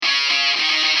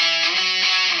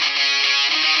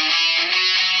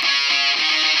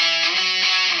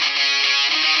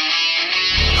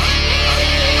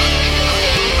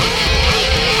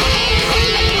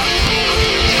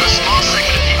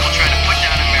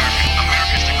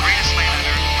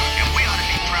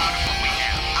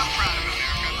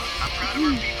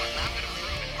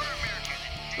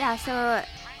so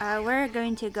we're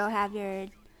going to go have your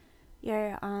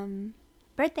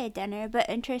birthday dinner, but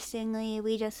interestingly,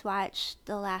 we just watched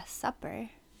The Last Supper,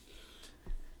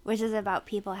 which is about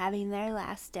people having their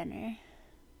last dinner.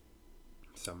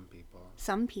 Some people.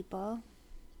 Some people.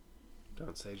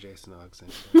 Don't say Jason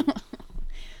Alexander.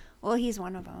 Well, he's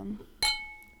one of them.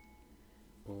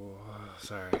 Oh,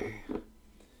 sorry.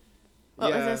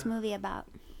 What was this movie about?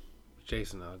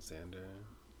 Jason Alexander.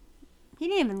 He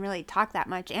didn't even really talk that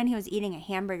much, and he was eating a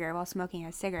hamburger while smoking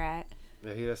a cigarette.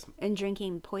 Yeah, he has and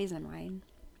drinking poison wine.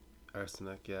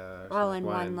 Arsenic, yeah. All in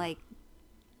wine. one, like...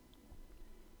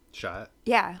 Shot?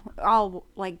 Yeah, all,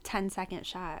 10-second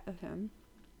shot of him.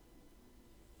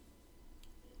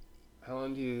 How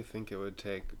long do you think it would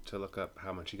take to look up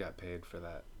how much he got paid for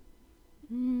that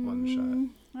one shot?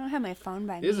 I don't have my phone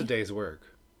by me. It is a day's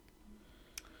work.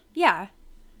 Yeah.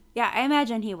 Yeah, I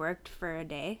imagine he worked for a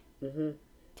day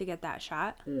to get that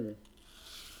shot. I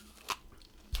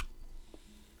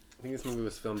think this movie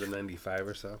was filmed in 95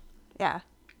 or so. Yeah.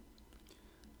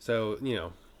 So,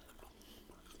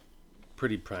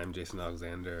 pretty prime Jason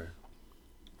Alexander.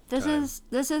 This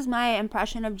is my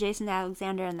impression of Jason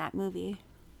Alexander in that movie.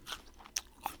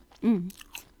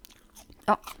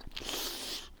 Oh.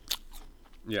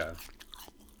 Yeah.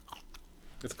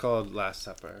 It's called Last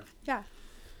Supper. Yeah.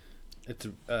 It's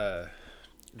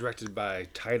directed by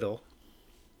Tidal.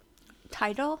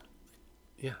 Tidal?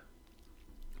 Yeah.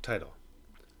 Tidal.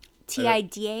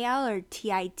 Tidal or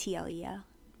Titlel?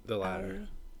 The latter.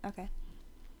 Okay.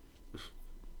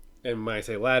 And when I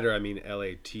say ladder, I mean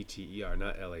Latter,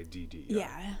 not Ladder.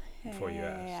 Yeah. Before you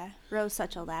ask. Yeah. Rose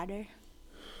such a ladder.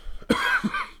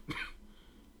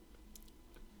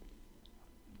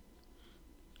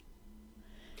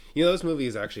 Those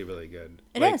movies are actually really good.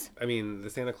 It is. I mean, the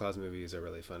Santa Claus movies are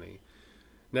really funny.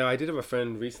 Now, I did have a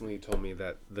friend recently told me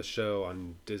that the show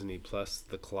on Disney Plus,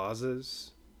 The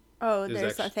Clauses... Oh,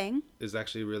 there's a thing? ...is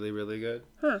actually really, really good.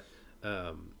 Huh.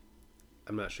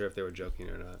 I'm not sure if they were joking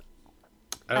or not.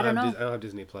 I don't know. I don't have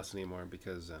Disney Plus anymore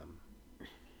because...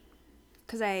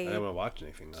 Because I don't want to watch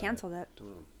anything. Canceled it.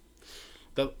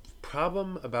 The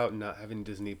problem about not having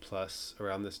Disney Plus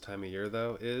around this time of year,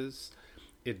 though, is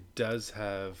it does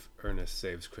have Ernest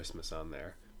Saves Christmas on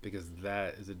there because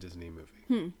that is a Disney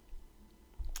movie.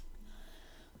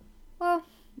 Well,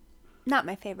 not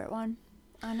my favorite one,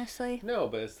 honestly. No,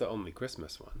 but it's the only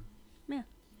Christmas one. Yeah.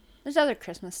 There's other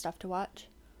Christmas stuff to watch.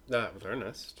 Not with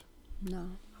Ernest. No.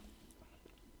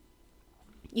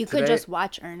 You could just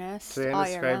watch Ernest today all I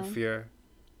year described round. Fear.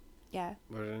 Yeah.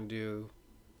 We're going to do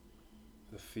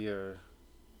the Fear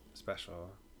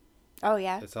special. Oh,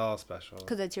 yeah? It's all special.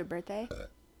 Because it's your birthday?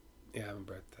 Yeah, my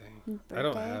birthday. I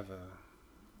don't have a...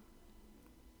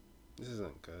 This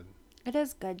isn't good. It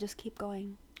is good. Just keep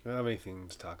going. I don't have anything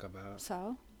to talk about.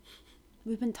 So?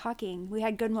 We've been talking. We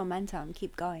had good momentum.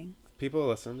 Keep going. People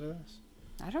listen to this?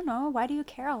 I don't know. Why do you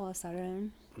care all of a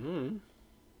sudden?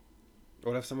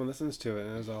 What if someone listens to it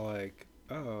and is all like,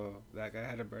 oh, that guy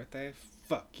had a birthday?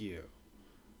 Fuck you.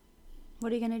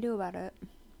 What are you going to do about it?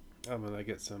 I'm going to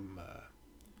get some,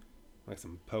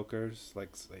 some pokers,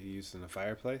 like they use in a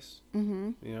fireplace. Yeah.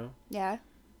 And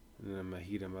then I'm going to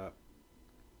heat them up.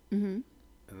 And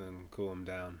then cool them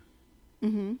down.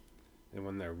 then And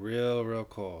when they're real, real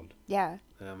cold. Yeah.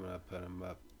 Then I'm going to put them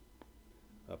up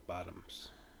bottoms.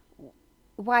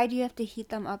 Why do you have to heat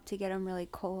them up to get them really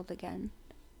cold again?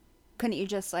 Couldn't you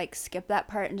just, skip that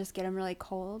part and just get them really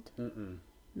cold?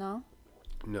 No?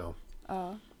 No.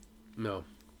 Oh. No.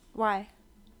 Why?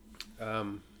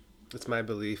 It's my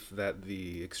belief that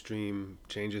the extreme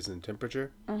changes in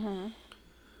temperature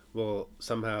will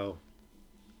somehow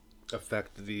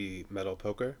affect the metal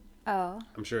poker. Oh.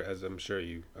 I'm sure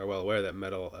you are well aware that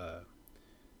metal,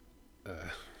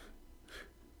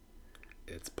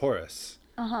 it's porous.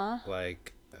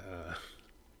 Like a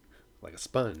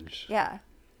sponge. Yeah.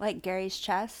 Like Gary's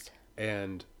chest.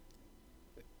 And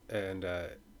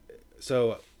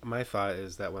so my thought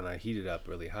is that when I heat it up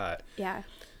really hot, Yeah.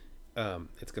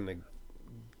 it's gonna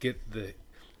get the.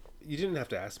 You didn't have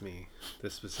to ask me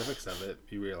the specifics of it.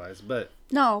 You realize, but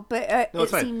no, but no,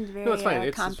 it's it fine. seemed very No, it's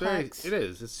fine. complex. It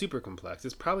is. It's super complex.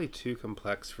 It's probably too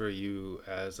complex for you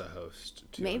as a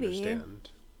host to Maybe. understand.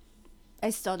 I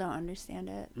still don't understand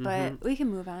it, but we can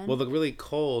move on. Well, the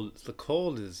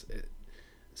cold is,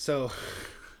 so.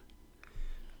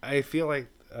 I feel like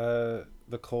the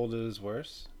cold is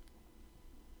worse.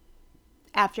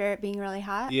 After it being really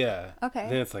hot? Yeah. Okay.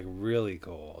 Then it's really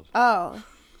cold. Oh,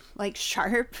 like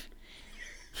sharp?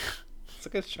 It's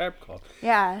like a sharp cold.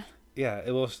 Yeah. Yeah,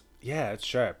 it will. Yeah, it's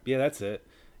sharp. Yeah, that's it.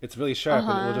 It's really sharp,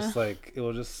 and it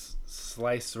will just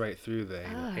slice right through the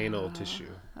anal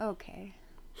tissue. Okay.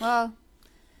 Well,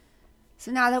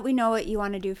 so now that we know what you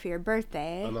want to do for your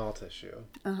birthday. An all tissue.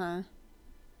 Uh-huh.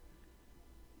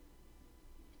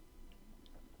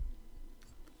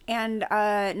 And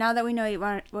now that we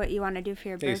know what you want to do for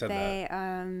your birthday,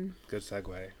 good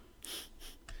segue.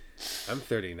 I'm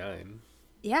 39.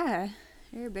 Yeah,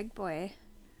 you're a big boy.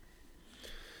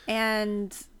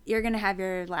 And you're gonna have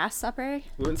your Last Supper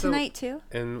tonight too.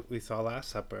 And we saw Last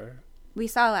Supper. We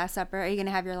saw Last Supper. Are you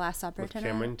gonna have your Last Supper with tonight?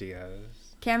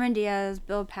 Cameron Diaz.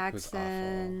 Bill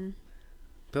Paxton.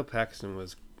 Bill Paxton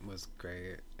was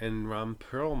great, and Ron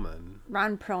Perlman.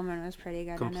 Ron Perlman was pretty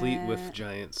good. Complete with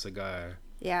giant cigar.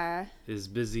 Yeah. Is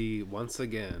busy once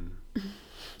again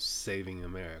saving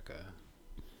America.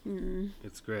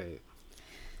 It's great.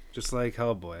 Just like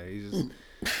Hellboy,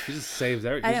 he just saves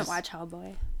everything. I didn't watch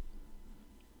Hellboy.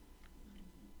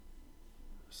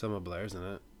 Selma Blair's in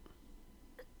it.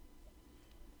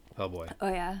 Hellboy. Oh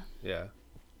yeah. Yeah.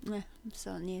 I'm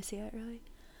still need to see it really.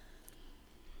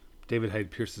 David Hyde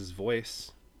Pierce's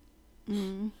voice.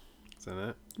 Mm-hmm. Is in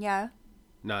it. Yeah.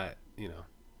 Not,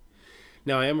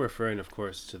 Now I am referring, of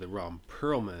course, to the Ron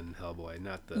Perlman Hellboy,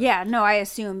 not the. Yeah. No, I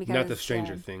assume because. Not the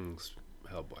Stranger Things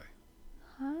Hellboy.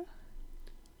 Huh?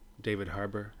 David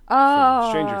Harbour.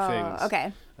 Oh. From Stranger Things.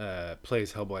 Okay.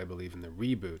 Plays Hellboy, I believe, in the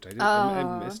reboot.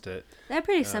 I missed it. They have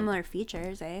pretty similar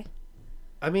features, eh?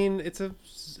 I mean, it's a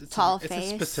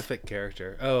specific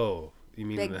character. Oh, you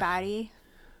mean big body?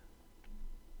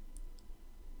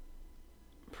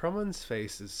 Perlman's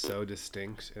face is so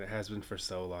distinct, and it has been for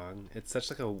so long. It's such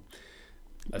like a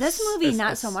this movie,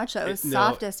 not so much though. It was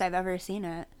softest I've ever seen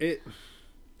it.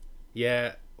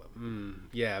 Yeah,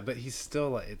 but he's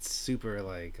still like, it's super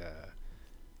like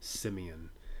simian.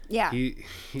 Yeah,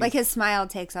 like his smile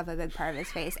takes up a big part of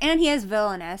his face, and he is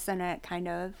villainous in it, kind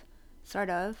of, sort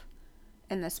of.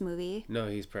 In this movie. No,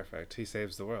 he's perfect. He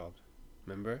saves the world.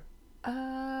 Remember?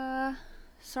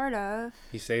 Sort of.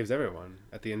 He saves everyone.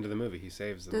 At the end of the movie, he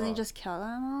saves them all. Doesn't he just kill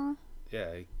them all?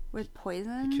 Yeah. With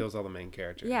poison? He kills all the main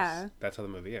characters. Yeah. That's how the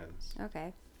movie ends.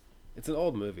 Okay. It's an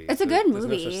old movie. It's a good movie.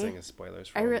 There's no such thing as spoilers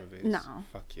for old movies. No.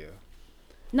 Fuck you.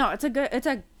 No, it's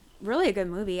a really good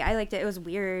movie. I liked it. It was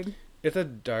weird. It's a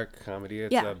dark comedy.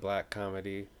 It's a black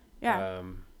comedy. Yeah.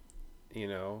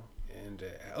 And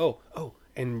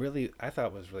and really, I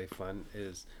thought was really fun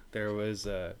is there was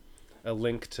a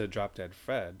link to Drop Dead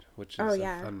Fred, which is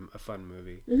a fun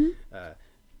movie,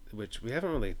 which we haven't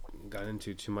really gone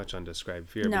into too much on Describe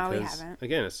Fear. No, because, we haven't.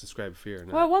 Again, it's Describe Fear.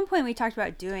 Well, at one point we talked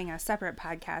about doing a separate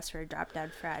podcast for Drop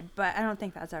Dead Fred, but I don't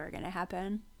think that's ever going to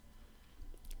happen.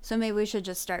 So maybe we should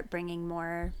just start bringing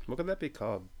more. What could that be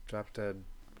called? Drop Dead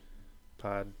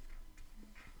Pod?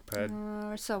 Pred?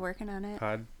 We're still working on it.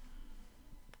 Pod?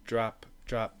 Drop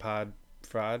Pod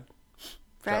Fraud?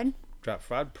 Fred? Drop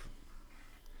Fraud?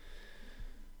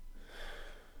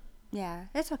 Yeah,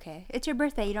 it's okay. It's your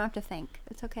birthday. You don't have to think.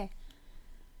 It's okay.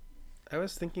 I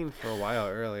was thinking for a while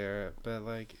earlier, but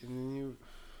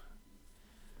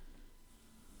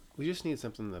we just need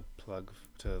something to plug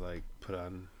to put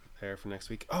on air for next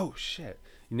week. Oh shit!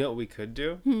 You know what we could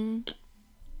do?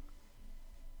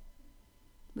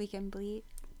 Weekend Bleat.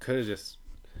 Could have just,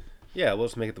 we'll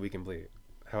just make it the Weekend Bleat.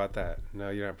 How about that? No,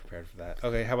 you're not prepared for that.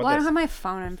 Okay, how about this? I this? don't have my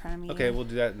phone in front of me. Okay, we'll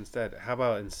do that instead. How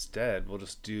about instead we'll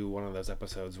just do one of those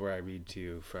episodes where I read to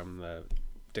you from the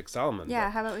Dick Solomon book.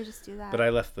 How about we just do that? But I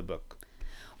left the book.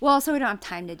 Well, so we don't have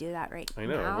time to do that right now. I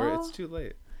know. It's too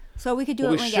late. So we could do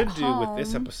it when we get home. What we should do with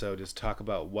this episode is talk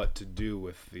about what to do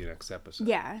with the next episode.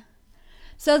 Yeah.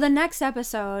 So the next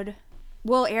episode,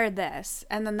 we'll air this.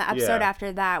 And then the episode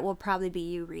after that will probably be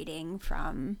you reading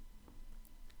from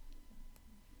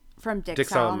Dick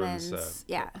Solomon's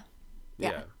yeah.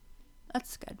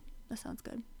 That's good. That sounds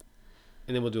good.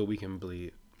 And then we'll do a Weekend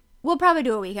Bleat. We'll probably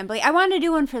do a Weekend Bleat. I wanted to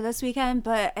do one for this weekend,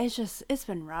 but it's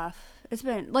been rough. It's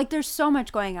been, there's so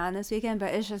much going on this weekend,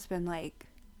 but it's just been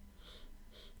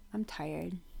I'm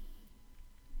tired.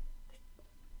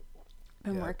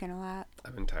 Been working a lot.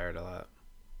 I've been tired a lot.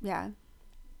 Yeah.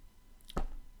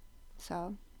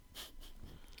 So.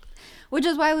 Which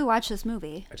is why we watched this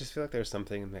movie. I just feel like there's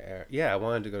something in the air. Yeah, I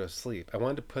wanted to go to sleep. I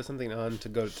wanted to put something on to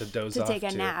doze off to. To take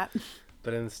a nap.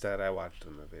 But instead, I watched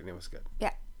the movie, and it was good.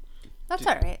 Yeah. That's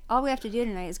all right. All we have to do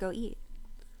tonight is go eat.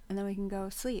 And then we can go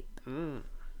sleep.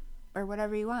 Or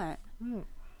whatever you want.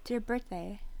 It's your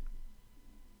birthday.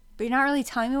 But you're not really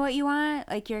telling me what you want.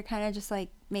 You're kind of just,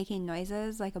 making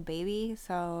noises like a baby.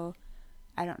 So,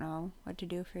 I don't know what to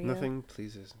do for you. Nothing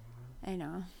pleases me. I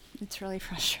know. It's really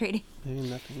frustrating. Maybe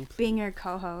nothing. Being your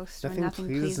co-host when nothing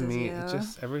pleases me. you. It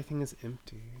just everything is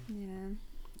empty. Yeah.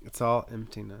 It's all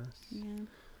emptiness. Yeah.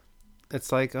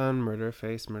 It's like on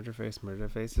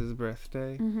Murderface's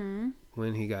birthday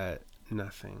when he got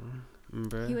nothing.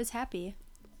 Remember? He was happy.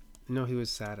 No, he was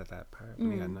sad at that part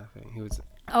when he got nothing. He was.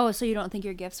 Oh, so you don't think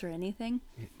your gifts were anything?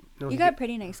 No, You got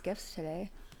pretty nice gifts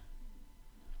today.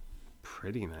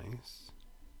 Pretty nice.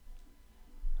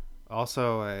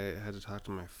 Also, I had to talk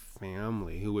to my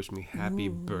family who wished me happy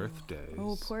birthdays.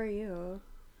 Oh, poor you.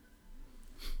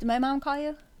 Did my mom call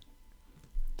you?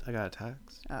 I got a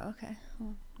text Oh, okay.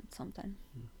 Well, that's something.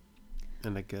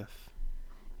 and a GIF.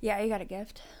 Yeah, you got a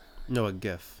gift. No, a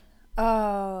GIF.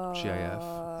 Oh. GIF.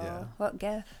 Yeah. What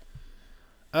gift?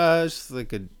 Just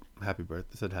like a happy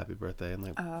birthday. It said happy birthday and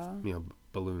like Oh.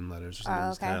 balloon letters or something. Oh,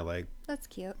 It's kind of like That's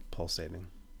cute. pulsating.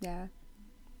 Yeah.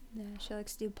 Yeah, she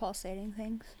likes to do pulsating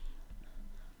things.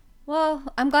 Well,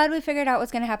 I'm glad we figured out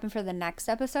what's going to happen for the next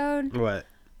episode. What?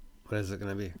 What is it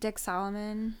gonna be? Dick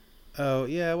Solomon. Oh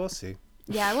yeah, we'll see.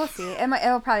 Yeah, we'll see.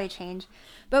 It'll probably change.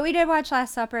 But we did watch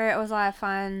Last Supper. It was a lot of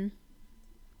fun.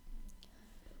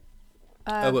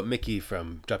 But Mickey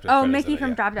from Drop Dead Fred is in Mickey it, from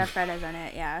yeah. Drop Dead Fred is in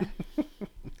it, yeah.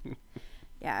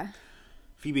 Yeah.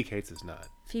 Phoebe Cates is not.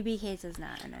 Phoebe Cates is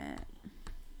not in it.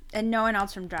 And no one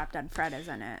else from Drop Dead Fred is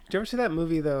in it. Did you ever see that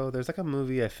movie though? There's like a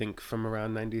movie I think from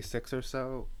around '96 or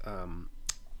so.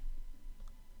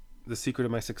 The Secret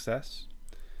of My Success.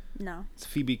 No. It's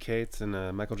Phoebe Cates and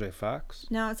Michael J. Fox.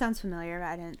 No, it sounds familiar, but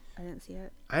I didn't see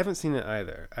it. I haven't seen it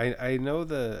either. I know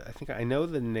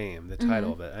the name, the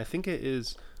title of it. I think it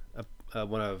is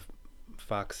one of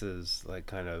Fox's like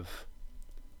kind of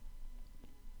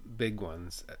big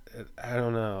ones. I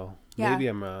don't know. Yeah. Maybe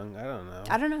I'm wrong. I don't know.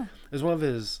 I don't know. It was one of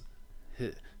his.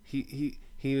 He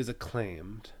was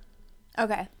acclaimed.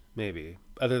 Okay. Maybe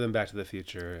other than Back to the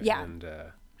Future. Yeah. And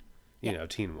you know,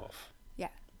 Teen Wolf. Yeah.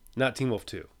 Not Teen Wolf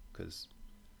 2 because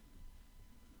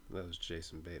that was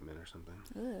Jason Bateman or something.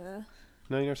 Ugh.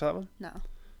 No, you never saw that one? No.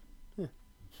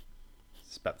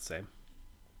 It's about the same.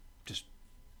 Just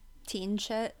Teen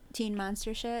shit? Teen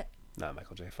monster shit? not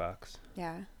Michael J. Fox.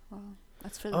 Yeah. Well,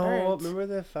 that's for the Oh, birds. remember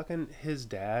the fucking his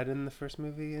dad in the first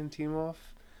movie in Teen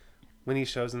Wolf? When he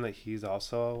shows him that he's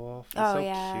also a wolf. It's Oh, so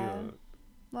yeah. cute.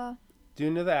 Well, Do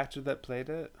you know the actor that played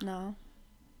it? no.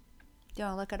 Do you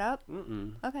want to look it up?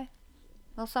 Mm-mm. Okay.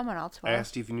 Well, someone else will. I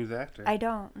asked you if you knew the actor. I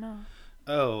don't know.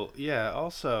 Oh, yeah,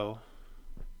 also,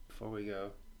 before we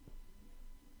go,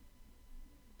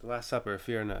 The Last Supper,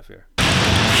 Fear or Not Fear?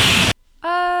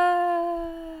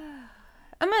 I'm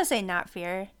going to say not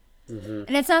fear. Mm-hmm.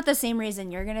 And it's not the same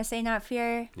reason you're going to say not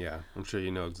fear. Yeah, I'm sure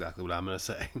you know exactly what I'm going to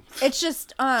say. It's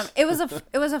just it was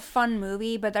a fun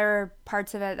movie, but there were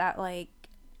parts of it that like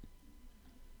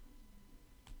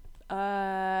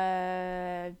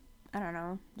I don't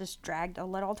know, just dragged a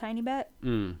little tiny bit.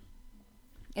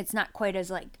 It's not quite as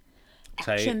like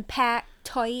action packed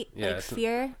tight like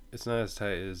Fear. It's not as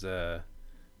tight as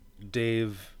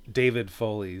David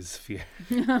Foley's Fear.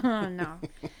 No,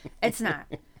 it's not.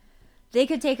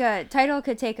 Title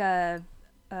could take a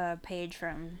page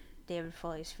from David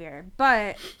Foley's Fear,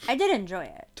 but I did enjoy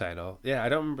it. Title. Yeah, I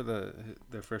don't remember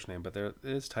their first name, but it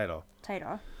is Title.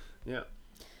 Title. Yeah.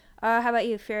 How about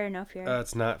you? Fear or no fear?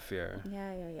 It's not Fear.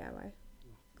 Yeah. Why?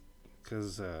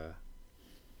 Because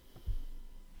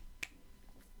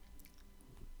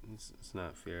it's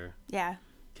not Fear. Yeah.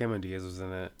 Cameron Diaz was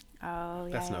in it. Oh,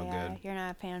 yeah. That's no good. You're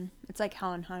not a fan. It's like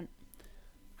Helen Hunt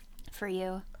for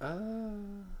you.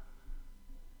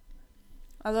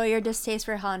 Although your distaste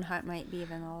for Helen Hunt might be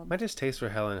even a little... My distaste for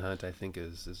Helen Hunt, I think,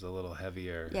 is a little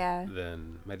heavier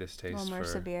than my distaste a little more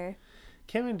severe.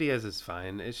 Cameron Diaz is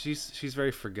fine. She's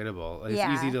very forgettable. Like,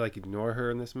 Yeah. It's easy to like ignore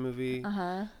her in this movie.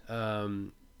 Uh-huh.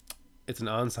 It's an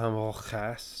ensemble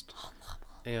cast,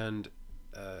 and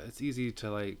it's easy to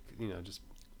like just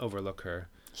overlook her.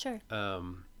 Sure.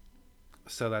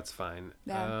 So that's fine.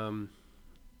 Yeah.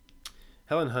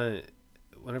 Helen Hunt,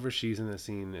 whenever she's in the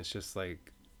scene, it's just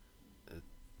like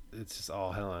it's just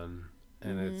all Helen,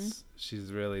 and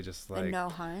she's really just like and no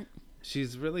Hunt.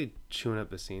 She's really chewing up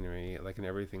the scenery, like in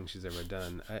everything she's ever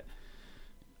done.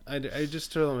 I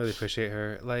just don't really appreciate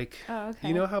her. Like,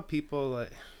 you know how people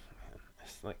like.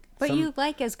 But you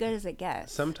like As Good as It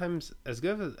Gets. Sometimes as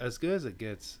good as it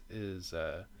gets is.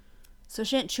 So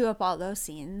she didn't chew up all those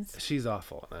scenes. She's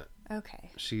awful in it.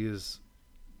 Okay. She is.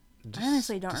 I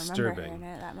honestly don't remember her disturbing. in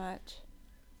it that much.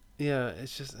 Yeah,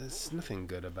 it's nothing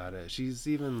good about it. She's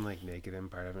even like naked in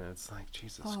part of it. It's like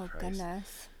Jesus Christ. Oh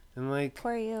goodness. And like.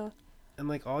 Poor you. And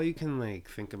like all you can like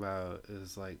think about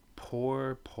is like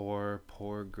poor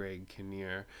Greg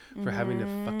Kinnear for having to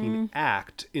fucking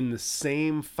act in the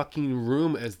same fucking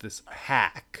room as this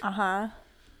hack. Uh-huh.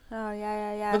 Oh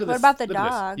yeah. Look at What this. about the Look at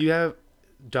this. dog? You have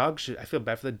dog should. I feel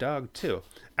bad for the dog too.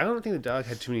 I don't think the dog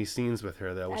had too many scenes with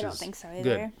her though, which I don't is think so either.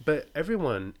 good. But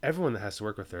everyone that has to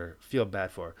work with her, feel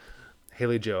bad for.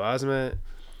 Haley Joel Osment,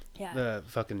 Yeah. the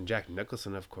fucking Jack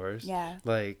Nicholson, of course. Yeah.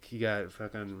 Like you got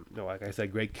fucking like I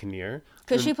said, Greg Kinnear.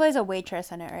 Because she plays a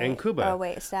waitress in it, right? And Cuba. Oh,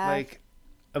 wait, staff. Like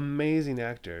amazing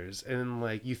actors, and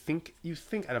like you think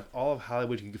out of all of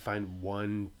Hollywood you could find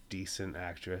one decent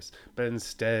actress, but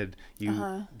instead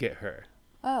you get her.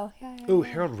 Oh, yeah. Oh,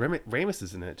 Harold Ramis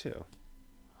is in it too.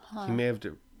 Huh. He may have.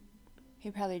 He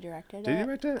probably directed it. Did he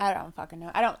direct it? I don't fucking know.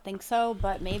 I don't think so,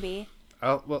 but maybe.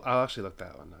 I'll actually look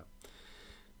that one up.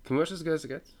 Can we watch As Good as It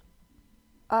Gets?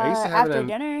 I used to have After it on,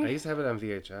 dinner. I used to have it on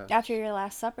VHS. After your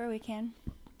Last Supper, we can.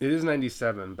 It is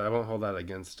 97, but I won't hold that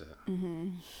against it. Mm-hmm.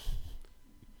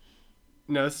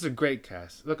 No, this is a great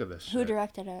cast. Look at this shit. Who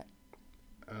directed it?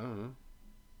 I don't know.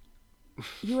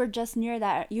 You were just near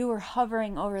that. You were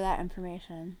hovering over that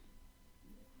information.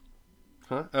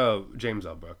 Huh? Oh, James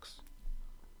L. Brooks.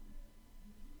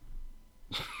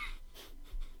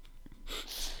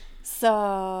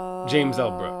 So... James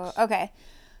L. Brooks. Okay.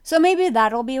 So maybe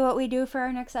that'll be what we do for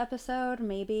our next episode.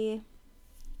 Maybe.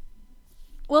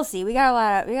 We'll see. We got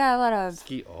a lot of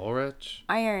Skeet Ulrich.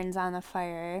 irons on the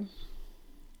fire.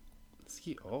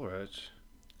 Skeet Ulrich.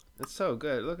 It's so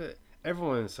good. Look at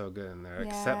everyone's so good in there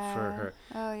except for her.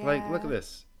 Oh yeah. Like, look at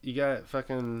this. You got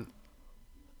fucking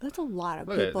That's a lot of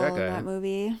Look at people that in guy. that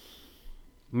movie.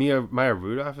 Maya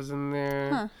Rudolph is in there.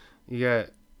 Huh. You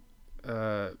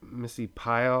got Missy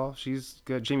Pyle. She's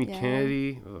good. Jamie Yeah.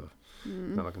 Kennedy. Ugh,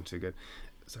 not looking too good.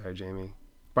 Sorry, Jamie.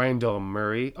 Brian Doyle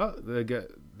Murray. Oh, they got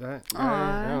that guy.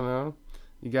 Aw. I don't know.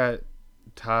 You got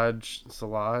Taj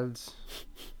Salads.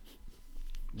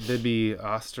 Bibby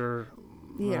Oster.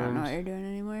 You don't know what you're doing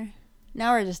anymore.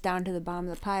 Now we're just down to the bottom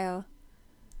of the pile.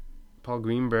 Paul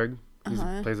Greenberg. He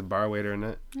Uh-huh. plays a bar waiter in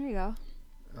it. There you go.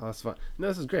 Oh, that's fun. No,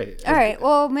 this is great. All right.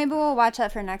 Well, maybe we'll watch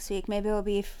that for next week. Maybe it'll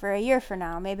be for a year from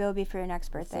now. Maybe it'll be for your next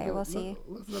birthday. We'll see.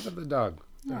 Let's look at the dog.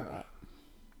 All right.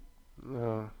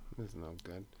 No, this is no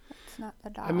good. It's not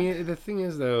the dog. I mean, the thing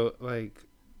is, though, like,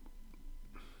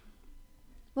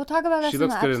 we'll talk about this she in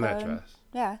looks the good in episode. that dress.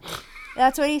 Yeah.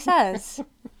 That's what he says.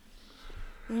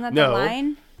 Isn't that No. the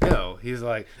line? No, he's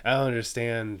like, I don't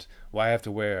understand why I have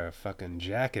to wear a fucking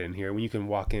jacket in here when you can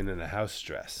walk in a house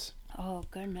dress. Oh,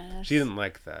 goodness. She didn't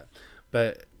like that.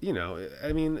 But, you know,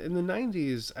 I mean, in the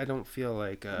 90s, I don't feel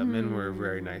like men were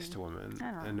very nice to women.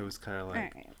 Oh. And it was kind of like, All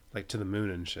right. like to the moon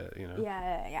and shit, you know?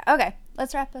 Yeah. Okay.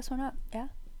 Let's wrap this one up. Yeah.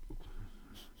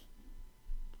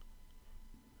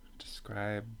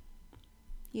 Describe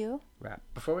You? rap.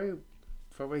 Before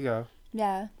we go,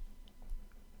 Yeah.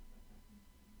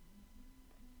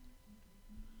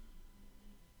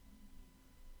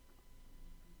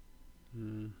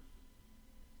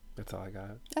 that's all I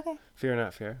got. Okay. Fear or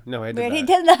not fear? No, I We did already that.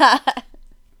 did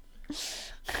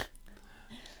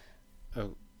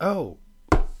that. Oh.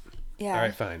 Yeah. All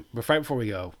right, fine. But right before we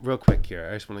go, real quick here,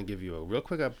 I just want to give you a real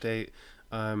quick update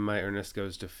on my Ernest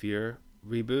Goes to Fear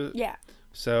reboot. Yeah.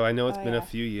 So I know it's been yeah. a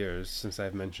few years since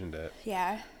I've mentioned it.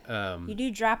 Yeah. You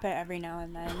do drop it every now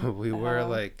and then. We were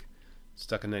like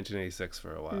stuck in 1986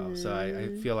 for a while, so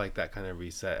I feel like that kind of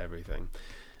reset everything.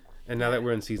 And now that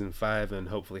we're in season 5 and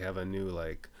hopefully have a new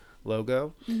like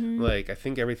logo, like I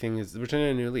think everything is we're turning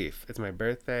a new leaf. It's my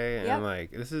birthday, and Yep.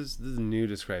 like this is new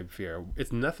Describe Fear.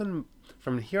 It's nothing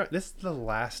from here. This is the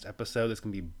last episode that's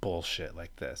gonna be bullshit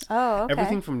like this. Oh, okay.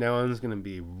 Everything from now on is gonna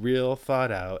be real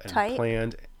thought out and Tight?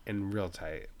 planned and real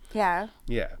tight. Yeah.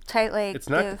 Yeah, Tight like It's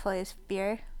not- David Foley's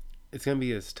Fear. it's gonna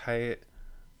be as tight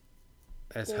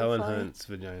as David Helen Foley. Hunt's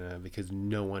vagina because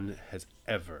no one has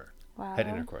ever Wow. had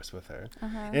intercourse with her.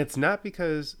 Uh-huh. And it's not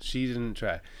because she didn't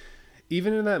try.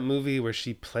 Even in that movie where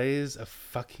she plays a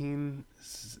fucking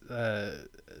a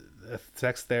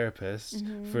sex therapist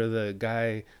for the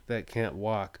guy that can't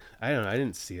walk, I don't know. I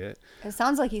didn't see it. It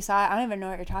sounds like you saw it. I don't even know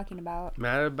what you're talking about.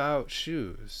 Mad about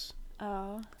shoes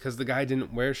Oh. because the guy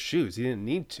didn't wear shoes. He didn't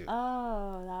need to.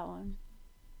 Oh, that one.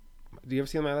 Do you ever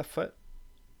see On My Left Foot?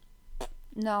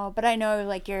 No, but I know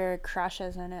like your crush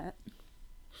is in it.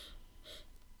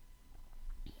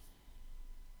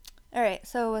 All right.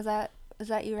 So was that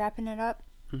you wrapping it up?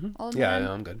 Mm-hmm. Old Yeah, man?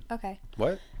 no, I'm good. Okay.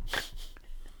 What?